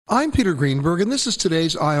I'm Peter Greenberg, and this is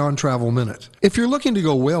today's Ion Travel Minute. If you're looking to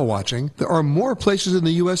go whale watching, there are more places in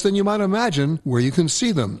the U.S. than you might imagine where you can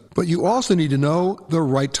see them. But you also need to know the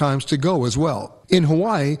right times to go as well. In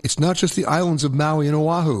Hawaii, it's not just the islands of Maui and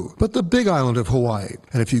Oahu, but the big island of Hawaii.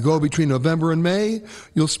 And if you go between November and May,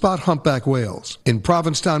 you'll spot humpback whales. In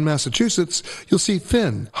Provincetown, Massachusetts, you'll see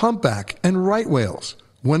fin, humpback, and right whales.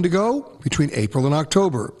 When to go? Between April and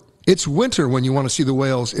October. It's winter when you want to see the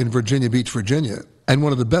whales in Virginia Beach, Virginia. And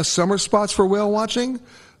one of the best summer spots for whale watching?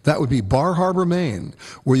 That would be Bar Harbor, Maine,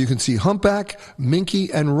 where you can see humpback, minke,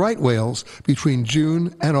 and right whales between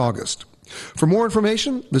June and August. For more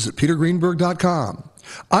information, visit petergreenberg.com.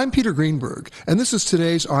 I'm Peter Greenberg, and this is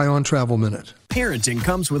today's Ion Travel Minute. Parenting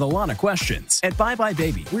comes with a lot of questions. At Bye Bye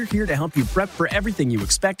Baby, we're here to help you prep for everything you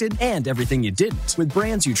expected and everything you didn't with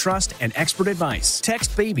brands you trust and expert advice.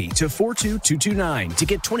 Text BABY to 42229 to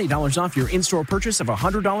get $20 off your in-store purchase of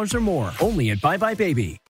 $100 or more. Only at Bye Bye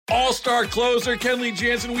Baby. All-star closer, Kenley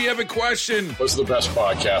Jansen, we have a question. What's the best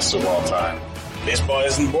podcast of all time? Baseball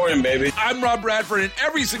isn't boring, baby. I'm Rob Bradford, and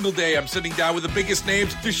every single day I'm sitting down with the biggest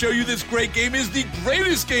names to show you this great game is the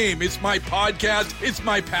greatest game. It's my podcast. It's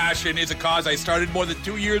my passion. It's a cause I started more than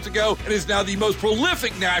 2 years ago and is now the most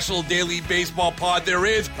prolific national daily baseball pod there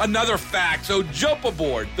is. Another fact, so jump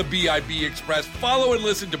aboard the BIB Express. Follow and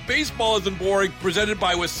listen to Baseball Isn't Boring, presented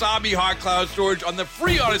by Wasabi Hot Cloud Storage on the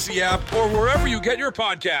free Odyssey app or wherever you get your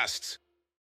podcasts.